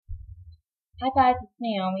Hi guys, it's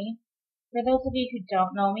Naomi. For those of you who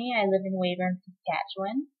don't know me, I live in Weyburn,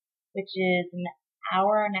 Saskatchewan, which is an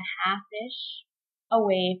hour and a half-ish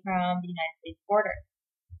away from the United States border.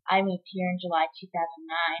 I moved here in July 2009,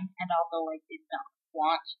 and although I did not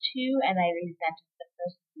want to, and I resented the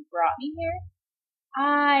person who brought me here,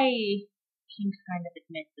 I can kind of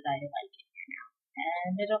admit that I like it here now,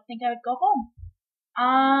 and I don't think I would go home.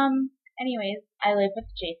 Anyways, I live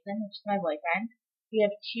with Jason, which is my boyfriend. We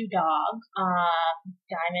have two dogs,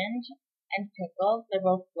 Diamond and Pickles. They're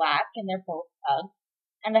both black and they're both pugs.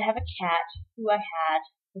 And I have a cat who I had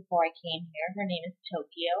before I came here. Her name is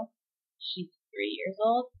Tokyo. She's 3 years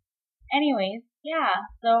old. Anyways, yeah,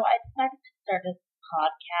 so I decided to start this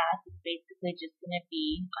podcast. It's basically just going to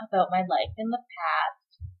be about my life in the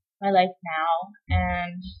past, my life now,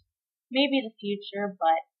 and maybe the future,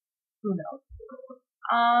 but who knows.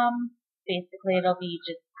 Basically it'll be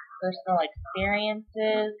just personal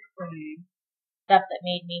experiences and stuff that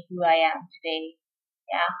made me who I am today.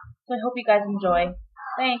 Yeah. So I hope you guys enjoy.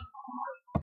 Thanks.